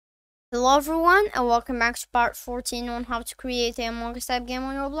Hello everyone and welcome back to part 14 on how to create a Among Us type game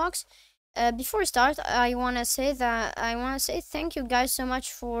on Roblox. Before we start, I wanna say thank you guys so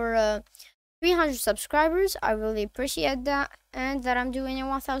much for 300 subscribers. I really appreciate that, and that I'm doing a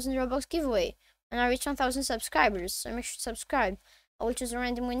 1000 Robux giveaway when I reach 1000 subscribers. So make sure to subscribe. I will choose a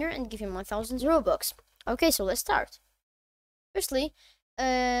random winner and give him 1000 Robux. Okay, so let's start. Firstly,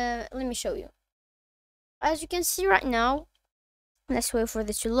 let me show you. As you can see right now. Let's wait for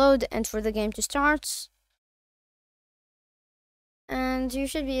this to load and for the game to start. And you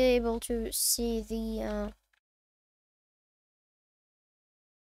should be able to see the...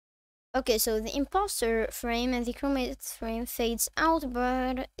 Okay, so the imposter frame and the crewmate frame fades out,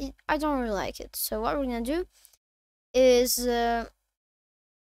 but I don't really like it. So what we're gonna do is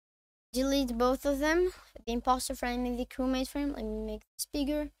delete both of them, the imposter frame and the crewmate frame. Let me make this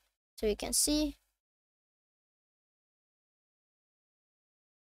bigger so you can see.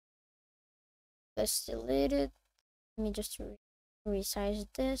 Let's delete it. Let me just resize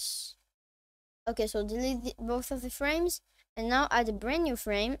this. Okay, so delete both of the frames, and now add a brand new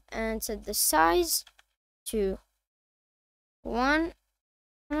frame and set the size to 1,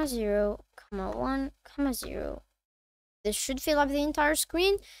 0, 1, 0. This should fill up the entire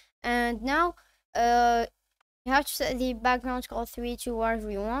screen, and now you have to set the background color 3 to whatever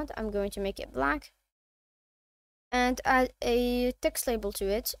you want. I'm going to make it black, and add a text label to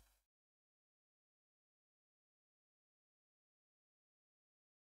it.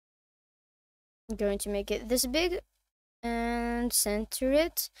 I'm going to make it this big and center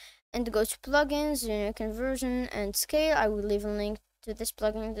it, and go to plugins, linear conversion, and scale. I will leave a link to this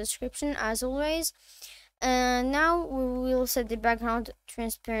plugin in the description as always. And now we will set the background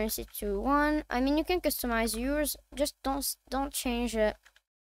transparency to 1. I mean, you can customize yours, just don't change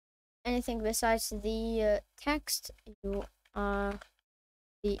anything besides the text. You are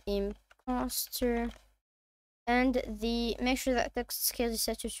the imposter, and make sure that text scale is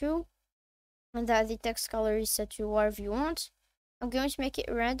set to 2, and that the text color is set to whatever you want. I'm going to make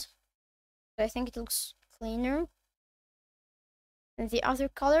it red. I think it looks cleaner than the other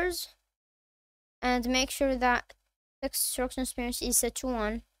colors. And make sure that text stroke transparency is set to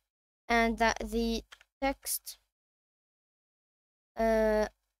 1, and that the text, the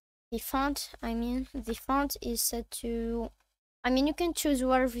font is set to, you can choose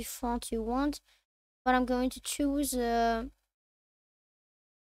whatever font you want, but I'm going to choose,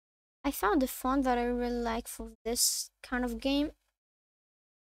 I found a font that I really like for this kind of game.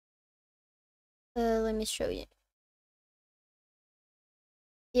 Let me show you.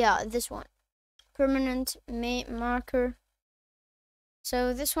 Yeah, this one. Permanent marker.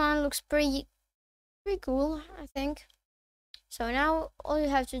 So this one looks pretty cool, I think. So now all you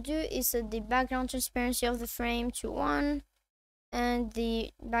have to do is set the background transparency of the frame to 1, and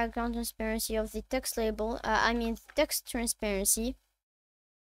the background transparency of the text label, text transparency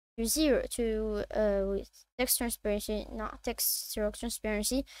to 0, with text transparency, not text stroke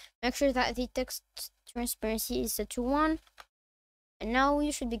transparency. Make sure that the text transparency is set to 1, and now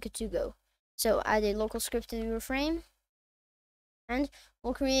you should be good to go. So add a local script to your frame, and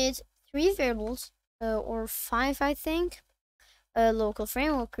we'll create 3 variables, or 5 I think. A local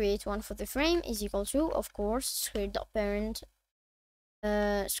frame will create one for the frame is equal to, of course, square.parent,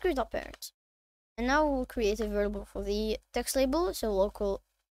 square.parent. And now we'll create a variable for the text label. So local,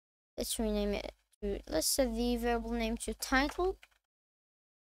 let's rename it to, let's set the variable name to title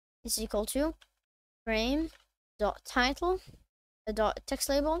is equal to frame.title dot text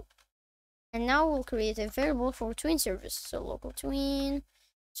label. And now we'll create a variable for tween service. So local tween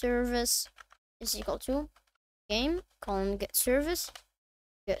service is equal to game colon get service,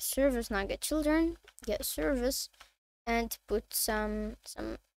 not get children, get service, and put some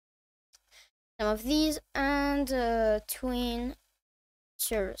of these, and tween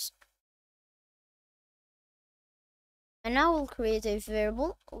service. And now we'll create a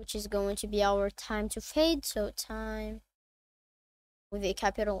variable which is going to be our time to fade. So time with a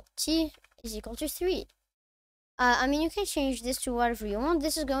capital T is equal to 3. You can change this to whatever you want.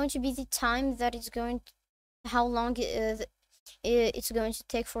 This is going to be the time that it's going to, how long it's going to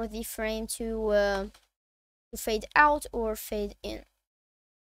take for the frame to fade out or fade in.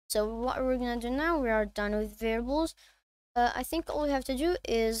 So what we're gonna do now, we are done with variables. I think all we have to do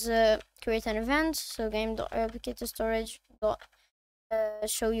is create an event. So game.replicate.storage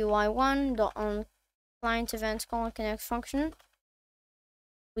show UI1 on client event connect function.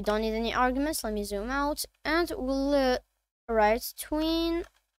 We don't need any arguments. Let me zoom out, and we'll write tween.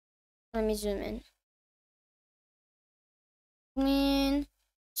 Let me zoom in. Tween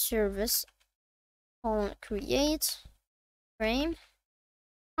service create frame,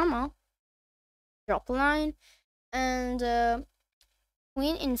 drop a line, and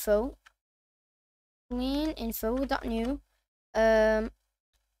queen info dot new time,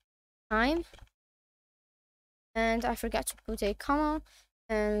 and I forgot to put a comma,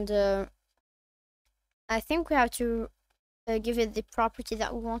 and I think we have to give it the property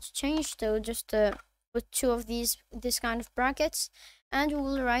that we want to change. So just put two of this kind of brackets, and we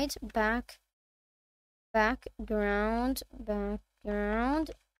will write background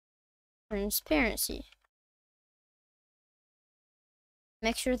transparency.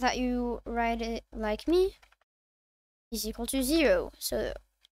 Make sure that you write it like me, is equal to 0. So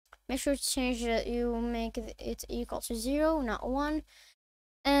make sure to change that you make it equal to 0, not 1.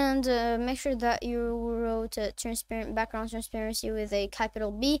 And make sure that you wrote transparent background transparency with a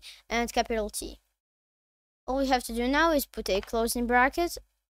capital B and capital T. All you have to do now is put a closing bracket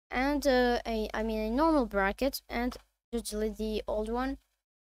and a normal bracket, and just delete the old one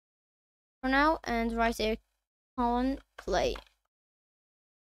for now, and write a colon play.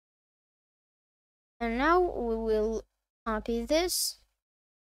 And now we will copy this,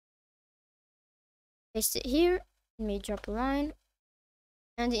 paste it here, let me drop a line,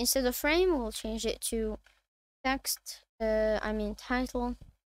 and instead of frame we'll change it to text, title,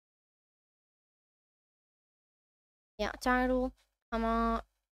 title, comma,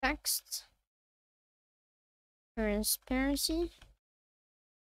 text, transparency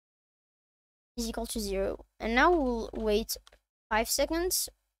is equal to 0. And now we'll wait 5 seconds.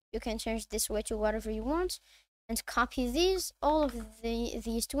 You can change this way to whatever you want, and copy all of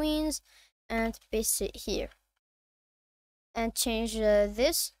these twins, and paste it here, and change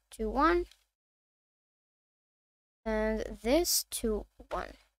this to 1, and this to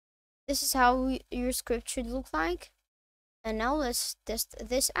 1. This is how your script should look like. And now let's test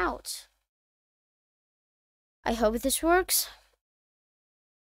this out. I hope this works.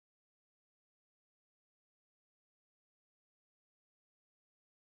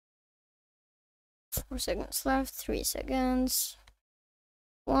 Four seconds left, 3 seconds,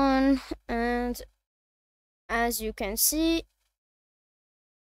 1, and as you can see,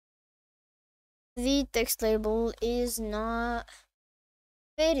 the text label is not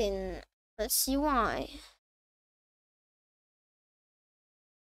fitting. Let's see why.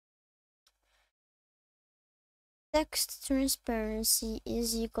 Text transparency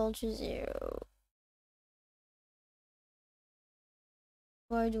is equal to 0.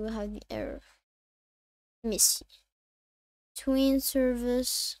 Why do we have the error? Let me see. Tween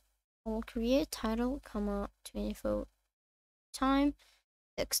service. I'll create title, comma, tween time,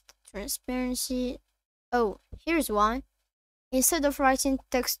 text transparency. Oh, here's why. Instead of writing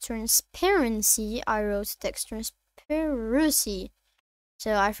text transparency, I wrote text transparency.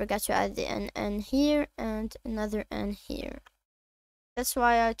 So I forgot to add the N here and another N here. That's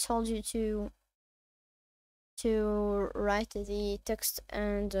why I told you to write the text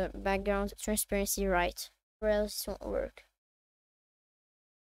and background transparency right, or else it won't work.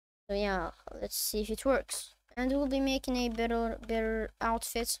 So yeah, let's see if it works. And we'll be making a better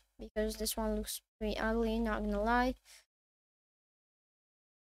outfit, because this one looks pretty ugly, not gonna lie.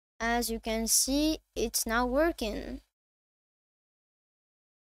 As you can see, it's now working.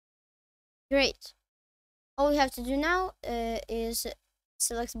 Great. All we have to do now is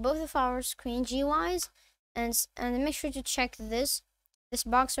select both of our screen GUIs, and make sure to check this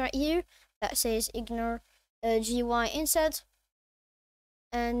box right here that says ignore GUI inset.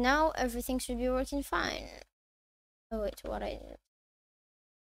 And now everything should be working fine. Oh wait, what did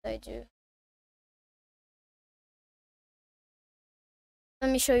I do?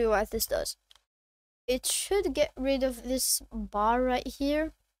 Let me show you what this does. It should get rid of this bar right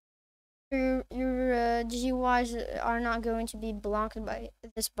here. Your GUIs are not going to be blocked by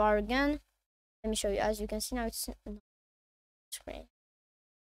this bar again. Let me show you. As you can see now, it's on screen.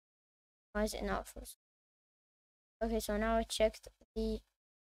 Why is it not full? Okay, so now I checked the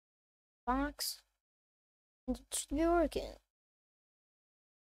box, and it should be working.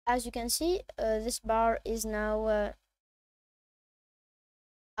 As you can see, this bar is now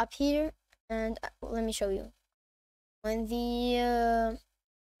up here, and let me show you. When the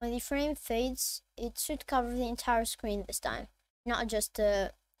frame fades, it should cover the entire screen this time, not just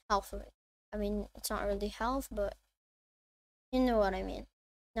half of it. I mean, it's not really half, but you know what I mean.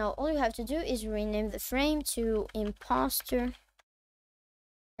 Now all you have to do is rename the frame to imposter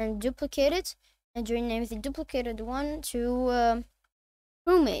and duplicate it, and rename the duplicated one to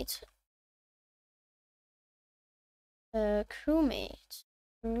crewmate. Crewmate.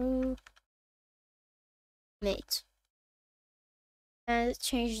 And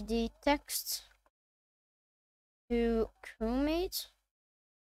change the text to crewmate.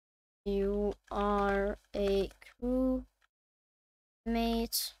 You are a crewmate.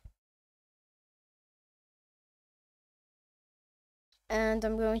 And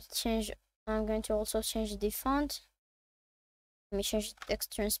I'm going to also change the font. Let me change the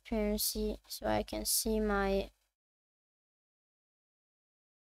text transparency so I can see my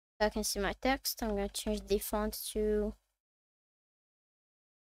text. I'm going to change the font to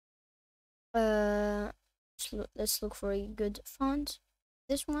let's look for a good font.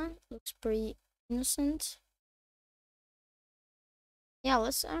 This one looks pretty innocent. Yeah,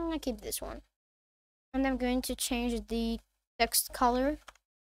 I'm gonna keep this one. And I'm going to change the text color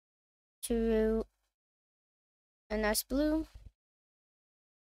to a nice blue.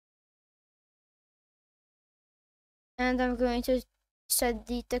 And I'm going to set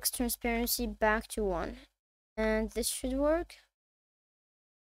the text transparency back to 1. And this should work.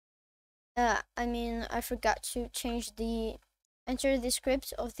 I forgot to enter the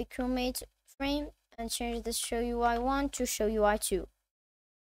script of the crewmate frame and change this show UI1 to show UI2.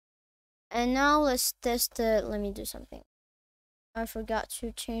 And now let's test let me do something. I forgot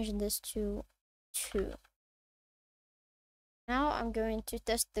to change this to 2. Now I'm going to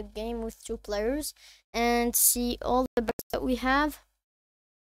test the game with 2 players and see all the bugs that we have.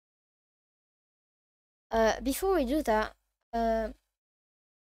 Before we do that, we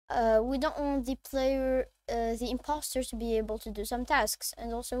don't want the imposter to be able to do some tasks,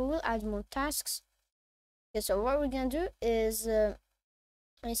 and also we'll add more tasks. Okay, so what we're gonna do is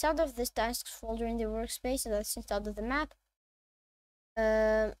inside of this tasks folder in the workspace, that's inside of the map,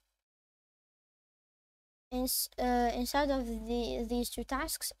 inside of these 2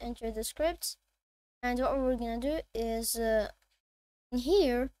 tasks, enter the scripts, and what we're gonna do is in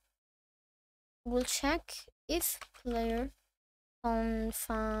here we'll check if player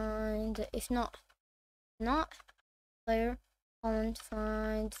confined, if not player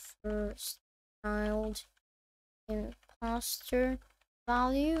confined first child imposter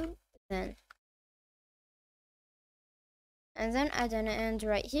value, then and then add an end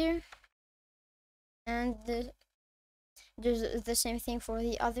right here, and there's the same thing for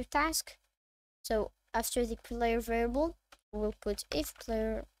the other task. So after the player variable we'll put if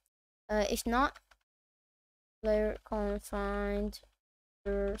player if not player confined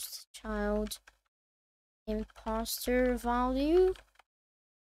first child imposter value,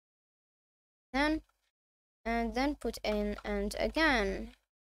 then and then put in and again.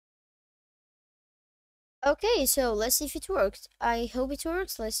 Okay, so let's see if it worked. I hope it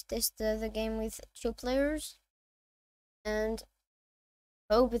works. Let's test the game with 2 players and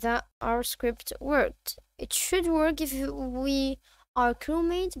hope that our script worked. It should work if we are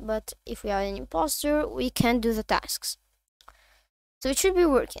crewmate, but if we are an imposter we can't do the tasks, so it should be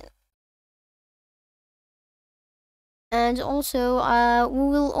working. And also we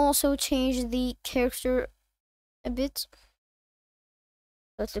will also change the character a bit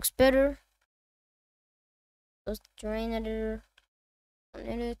so it looks better. Close the terrain editor,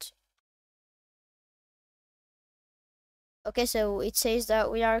 edit. Okay, so it says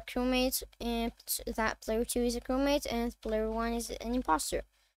that we are crewmates and that player 2 is a crewmate and player 1 is an imposter.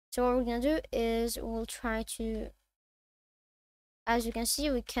 So what we're gonna do is we'll try to, as you can see,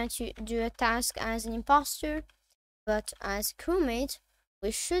 we can't do a task as an imposter, but as a crewmate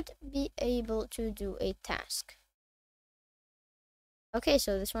we should be able to do a task. Okay,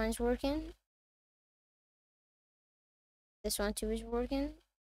 so this one is working. This one too is working.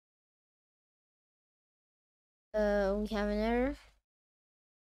 We have an error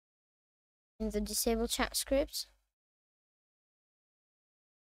in the disable chat script,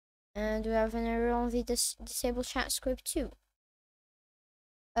 and we have an error on the disable chat script too.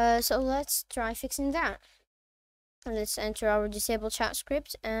 So let's try fixing that. Let's enter our disable chat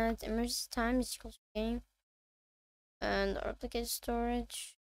script, and emergency time is equal to game, and our replicated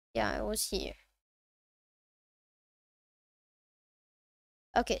storage, yeah, it was here.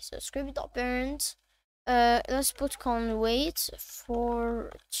 Okay, so script.parent, let's put wait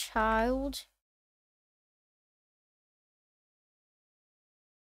for child,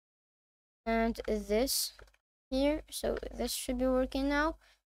 and this here, so this should be working now.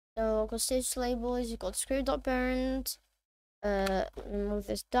 So local stage label is equal to script.parent, remove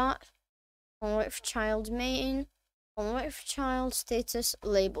this dot, wait for child main, wait for child status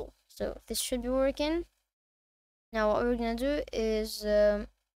label. So this should be working. Now what we're gonna do is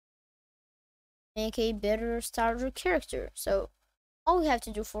make a better starter character. So all we have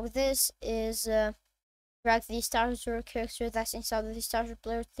to do for this is drag the starter character that's inside of the starter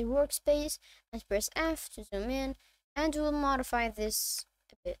player to the workspace and press F to zoom in, and we'll modify this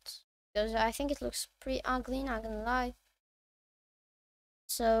a bit because I think it looks pretty ugly, not gonna lie.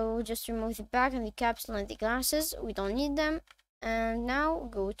 So just remove the back and the capsule and the glasses. We don't need them. And now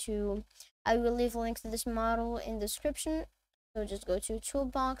go to, I will leave a link to this model in the description. So just go to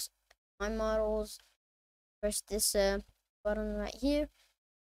toolbox, my models, press this button right here,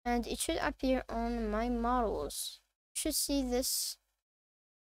 and it should appear on my models. You should see this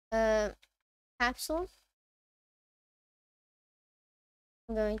capsule.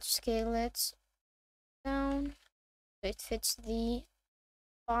 I'm going to scale it down so it fits the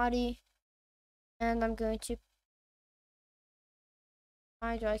body, and I'm going to,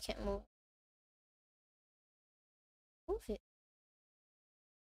 why do I can't move it?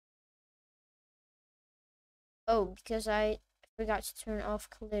 Oh, because I forgot to turn off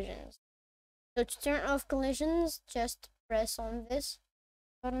collisions. So to turn off collisions, just press on this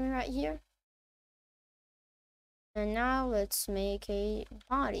button right here. And now let's make a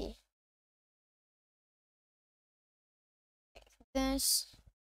body. Like this.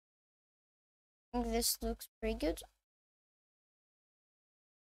 I think this looks pretty good.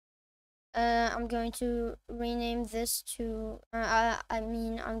 I'm going to rename this to,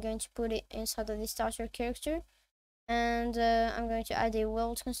 I'm going to put it inside of the starter character. And I'm going to add a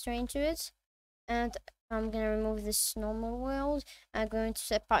world constraint to it. And I'm going to remove this normal world. I'm going to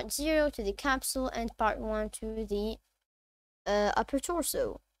set part 0 to the capsule and part 1 to the upper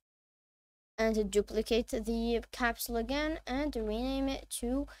torso. And to duplicate the capsule again and rename it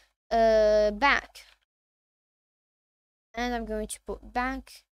to back. And I'm going to put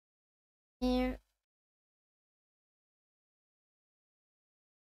back here.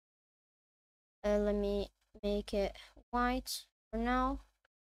 Let me make it white for now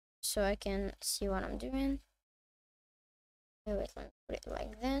so I can see what I'm doing. Oh, wait, let me put it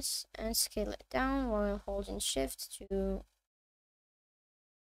like this and scale it down while holding shift to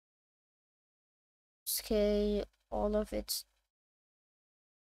scale all of it.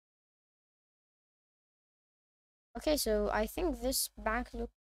 Okay, so I think this back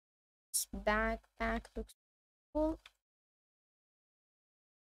looks cool.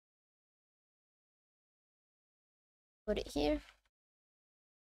 Put it here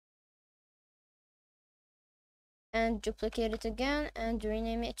and duplicate it again and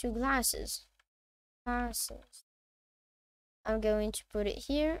rename it to glasses. Glasses. I'm going to put it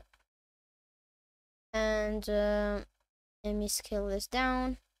here and let me scale this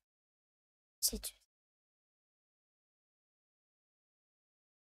down.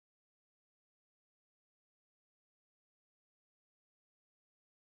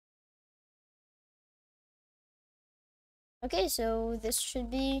 Okay, so this should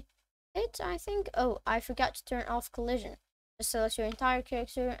be it, I think. Oh, I forgot to turn off collision. Just select your entire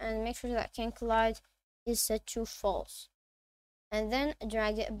character and make sure that can collide is set to false. And then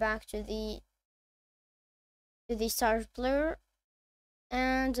drag it back to the start blur.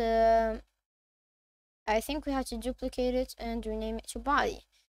 And I think we have to duplicate it and rename it to body.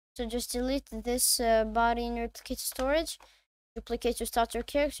 So just delete this body in replicate storage. Duplicate your starter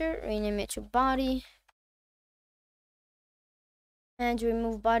character, rename it to body. And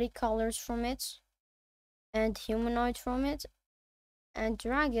remove body colors from it and humanoid from it and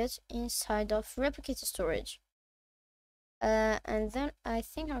drag it inside of replicate storage. And then I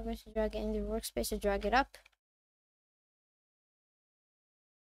think I'm going to drag it in the workspace to drag it up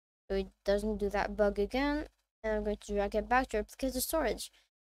so it doesn't do that bug again. And I'm going to drag it back to replicate storage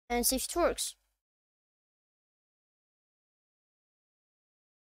and see if it works.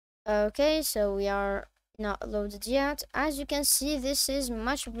 Okay, so we are not loaded yet. As you can see, this is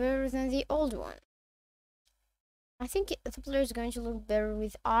much better than the old one. I think the player is going to look better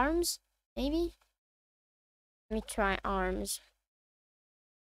with arms, maybe. Let me try arms.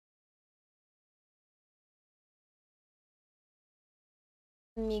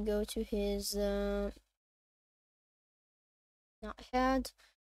 Let me go to his not head,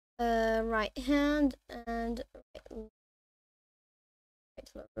 right hand and right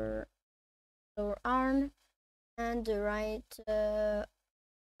lower arm and the right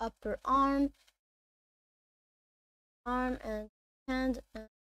upper arm and hand and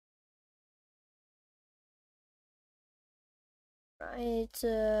right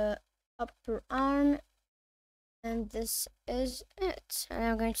upper arm, and this is it. And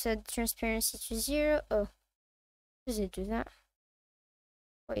I'm going to set transparency to 0. Oh, does it do that?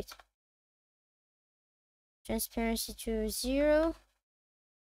 Wait, transparency to 0,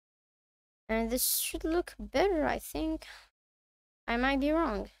 and this should look better, I think. I might be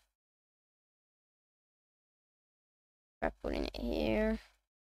wrong. Try putting it here.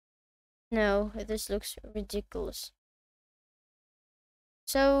 No, this looks ridiculous.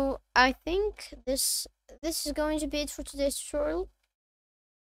 So I think this is going to be it for today's tutorial.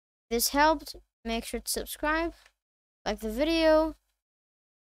 this helped, make sure to subscribe, like the video,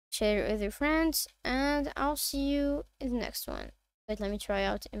 share it with your friends, and I'll see you in the next one. Wait, let me try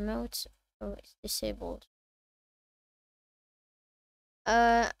out emotes. Oh, it's disabled.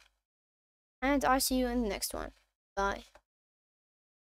 And I'll see you in the next one. Bye.